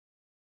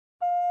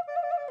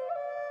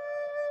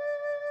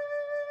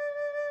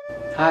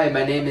Hi,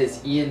 my name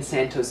is Ian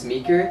Santos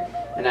Meeker,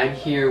 and I'm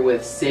here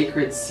with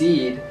Sacred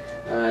Seed,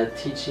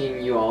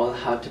 teaching you all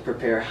how to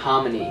prepare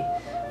hominy.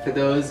 For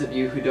those of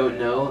you who don't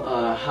know,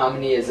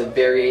 hominy is a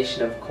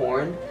variation of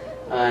corn,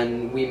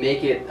 and we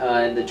make it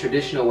in the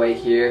traditional way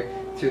here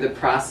through the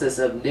process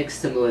of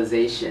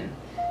nixtamalization.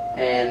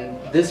 And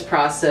this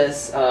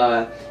process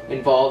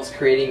involves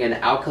creating an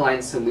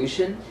alkaline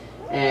solution,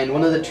 and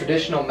one of the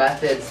traditional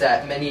methods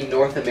that many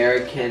North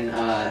American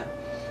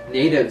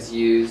natives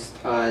use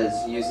is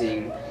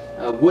using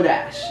wood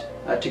ash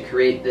to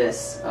create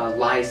this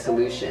lye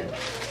solution.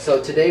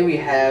 So today we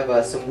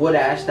have some wood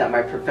ash that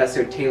my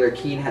professor Taylor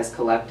Keene has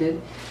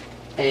collected,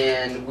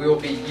 and we will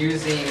be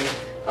using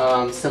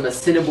some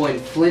Assiniboine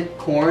flint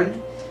corn,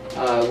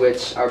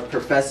 which our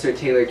professor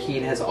Taylor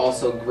Keene has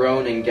also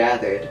grown and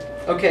gathered.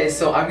 Okay,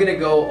 so I'm going to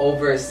go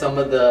over some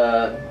of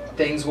the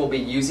things we'll be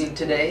using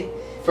today.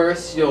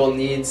 First, you'll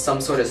need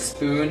some sort of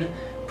spoon,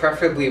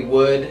 preferably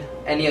wood.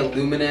 Any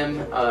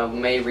aluminum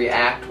may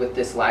react with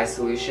this lye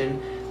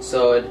solution,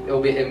 so it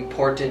will be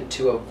important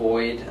to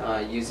avoid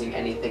using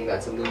anything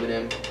that's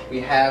aluminum. We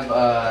have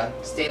a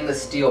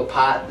stainless steel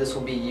pot. This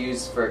will be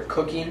used for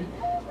cooking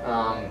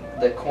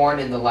the corn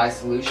in the lye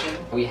solution.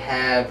 We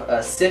have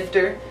a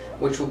sifter,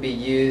 which will be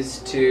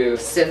used to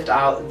sift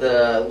out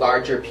the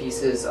larger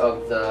pieces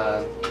of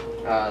the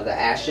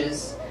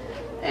ashes.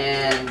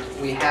 And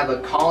we have a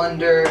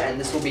colander, and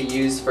this will be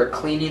used for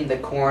cleaning the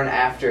corn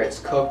after it's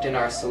cooked in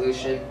our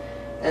solution.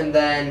 And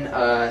then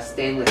a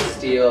stainless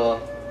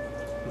steel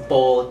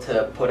bowl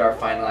to put our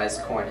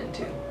finalized corn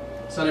into.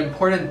 So an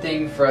important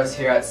thing for us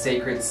here at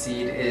Sacred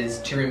Seed is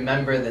to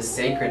remember the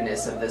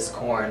sacredness of this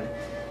corn.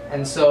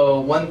 And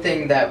so one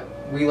thing that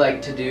we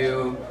like to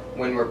do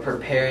when we're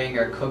preparing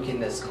or cooking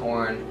this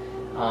corn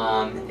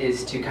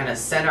is to kind of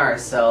center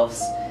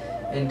ourselves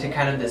into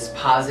kind of this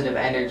positive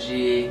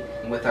energy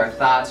with our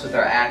thoughts, with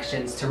our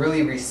actions, to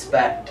really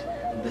respect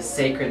the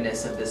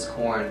sacredness of this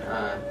corn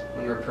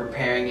when we're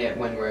preparing it,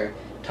 when we're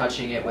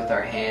touching it with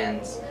our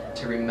hands,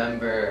 to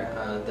remember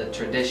the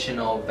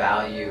traditional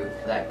value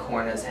that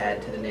corn has had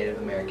to the Native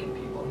American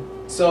people.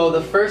 So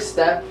the first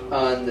step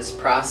on this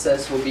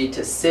process will be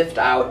to sift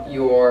out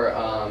your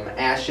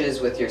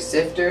ashes with your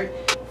sifter.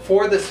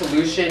 For the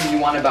solution, you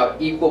want about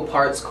equal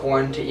parts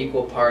corn to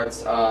equal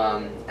parts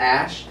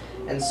ash.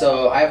 And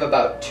so I have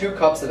about 2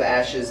 cups of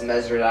ashes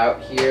measured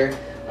out here.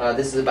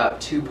 This is about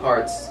 2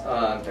 cups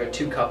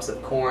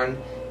of corn,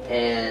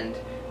 and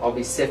I'll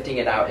be sifting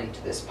it out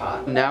into this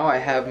pot. Now I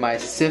have my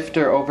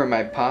sifter over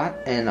my pot,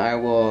 and I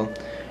will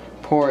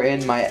pour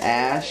in my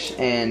ash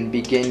and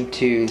begin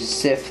to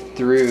sift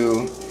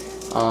through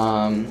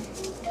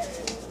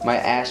my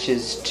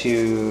ashes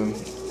to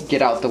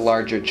get out the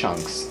larger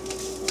chunks.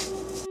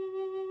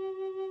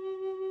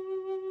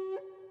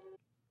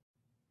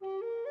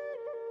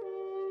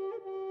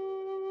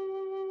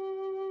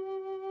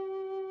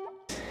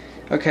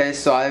 Okay,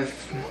 so I've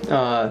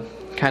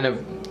kind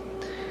of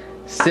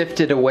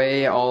sifted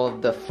away all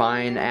of the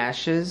fine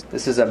ashes.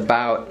 This is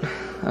about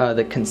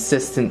the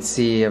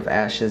consistency of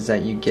ashes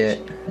that you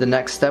get. The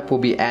next step will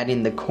be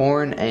adding the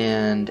corn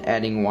and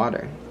adding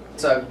water.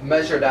 So I've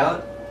measured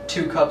out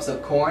 2 cups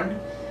of corn,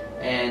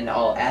 and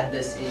I'll add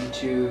this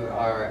into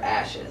our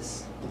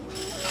ashes.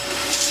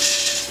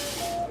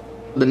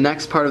 The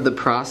next part of the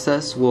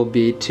process will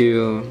be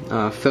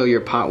to fill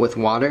your pot with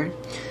water.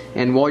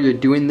 And while you're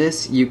doing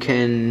this, you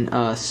can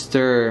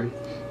stir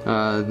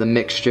the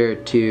mixture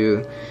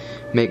to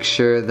make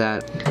sure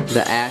that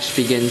the ash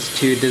begins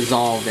to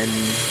dissolve in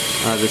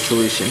the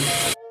solution.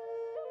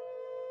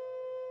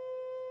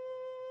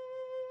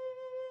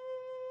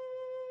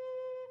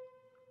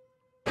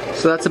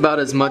 So that's about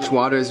as much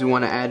water as we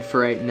want to add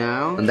for right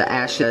now. The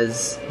ash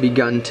has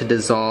begun to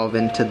dissolve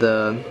into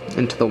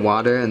the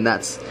water, and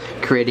that's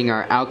creating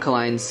our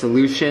alkaline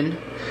solution.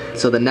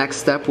 So the next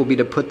step will be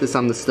to put this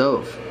on the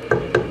stove.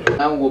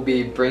 Now we'll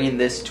be bringing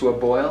this to a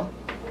boil.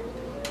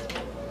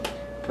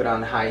 Put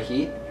on high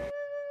heat.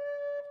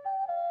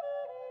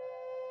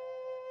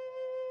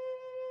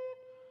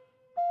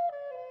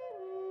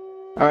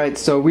 Alright,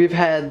 so we've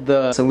had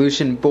the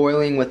solution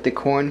boiling with the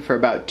corn for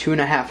about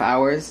 2.5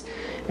 hours,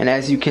 and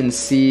as you can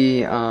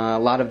see, a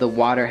lot of the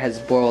water has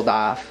boiled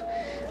off.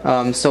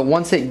 So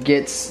once it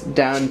gets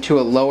down to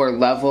a lower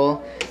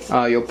level,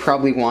 you'll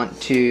probably want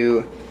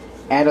to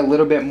add a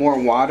little bit more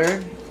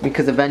water,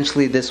 because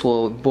eventually this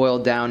will boil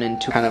down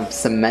into kind of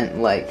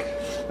cement-like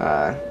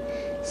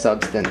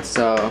substance.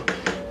 So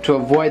to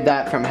avoid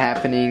that from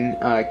happening,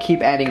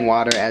 keep adding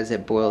water as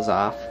it boils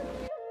off.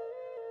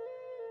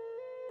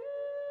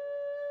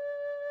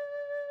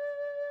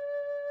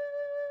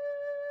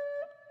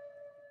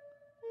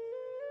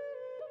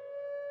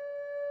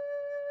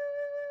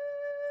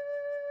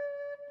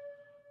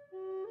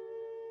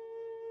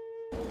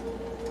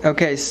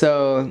 Okay,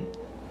 so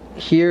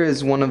here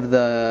is one of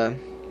the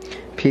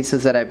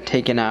pieces that I've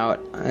taken out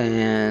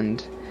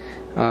and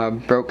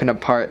broken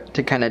apart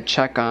to kind of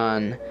check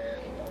on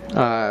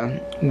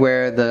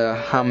where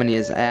the hominy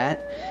is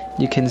at.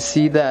 You can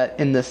see that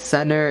in the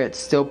center it's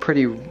still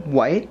pretty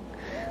white,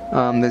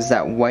 There's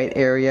that white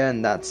area,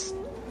 and that's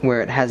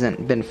where it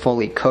hasn't been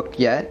fully cooked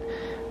yet.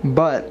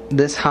 But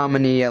this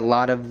hominy, a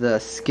lot of the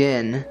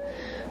skin,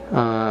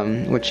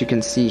 which you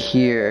can see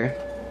here,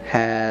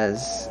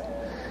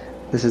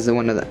 this is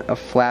a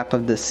flap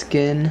of the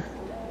skin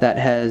that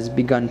has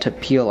begun to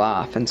peel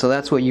off, and so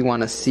that's what you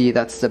want to see.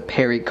 That's the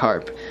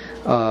pericarp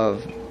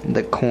of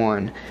the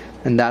corn,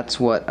 and that's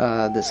what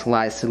this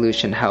lye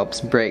solution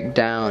helps break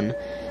down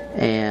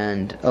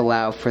and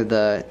allow for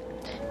the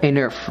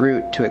inner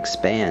fruit to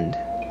expand.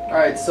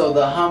 Alright, so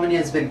the hominy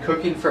has been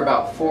cooking for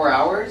about 4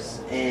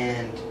 hours,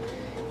 and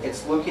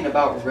it's looking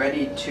about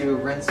ready to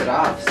rinse it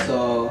off.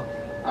 So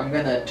I'm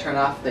gonna turn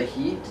off the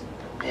heat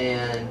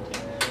and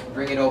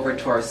bring it over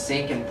to our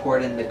sink and pour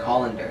it in the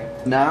colander.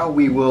 Now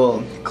we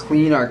will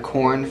clean our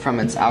corn from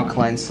its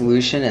alkaline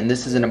solution, and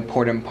this is an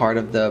important part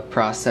of the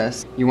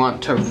process. You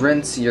want to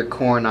rinse your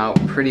corn out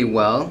pretty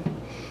well.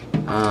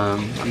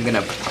 I'm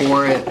gonna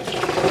pour it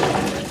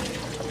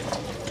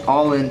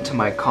all into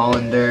my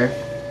colander.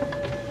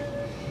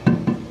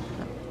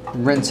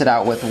 Rinse it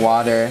out with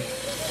water.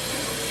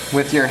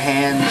 With your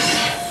hands,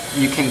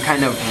 you can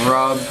kind of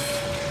rub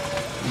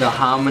the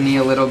hominy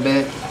a little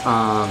bit.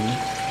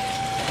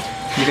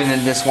 You're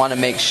gonna just want to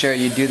make sure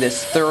you do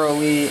this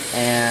thoroughly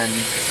and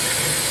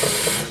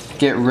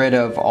get rid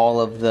of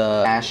all of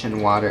the ash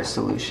and water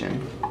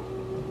solution.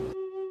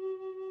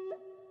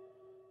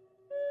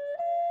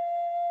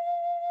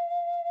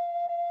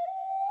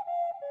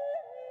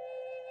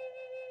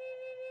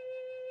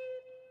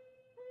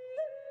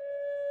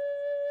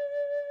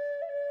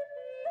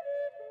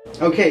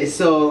 Okay,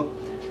 so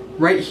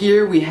right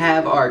here we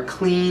have our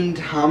cleaned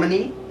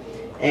hominy,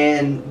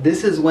 and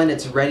this is when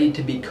it's ready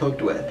to be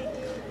cooked with.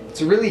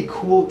 It's really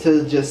cool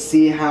to just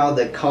see how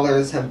the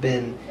colors have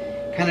been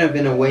kind of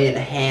in a way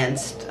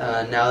enhanced.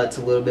 Now it's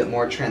a little bit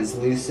more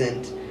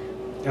translucent.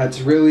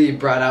 It's really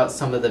brought out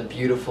some of the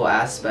beautiful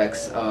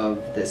aspects of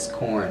this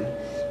corn.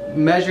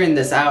 Measuring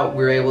this out,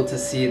 we were able to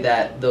see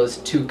that those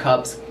 2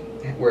 cups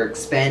were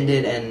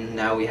expanded, and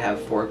now we have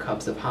 4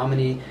 cups of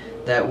hominy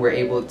that we're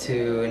able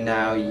to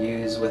now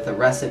use with a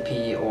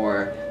recipe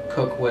or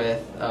cook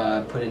with,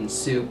 put in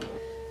soup.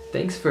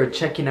 Thanks for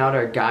checking out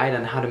our guide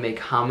on how to make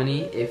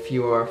hominy. If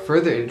you are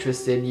further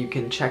interested, you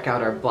can check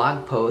out our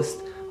blog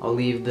post. I'll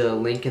leave the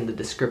link in the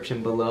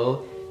description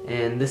below.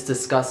 And this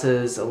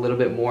discusses a little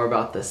bit more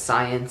about the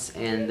science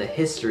and the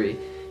history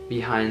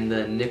behind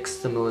the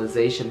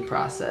nixtamalization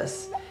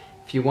process.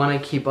 If you want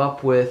to keep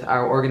up with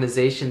our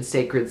organization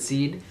Sacred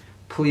Seed,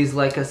 please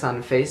like us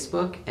on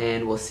Facebook,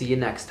 and we'll see you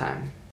next time.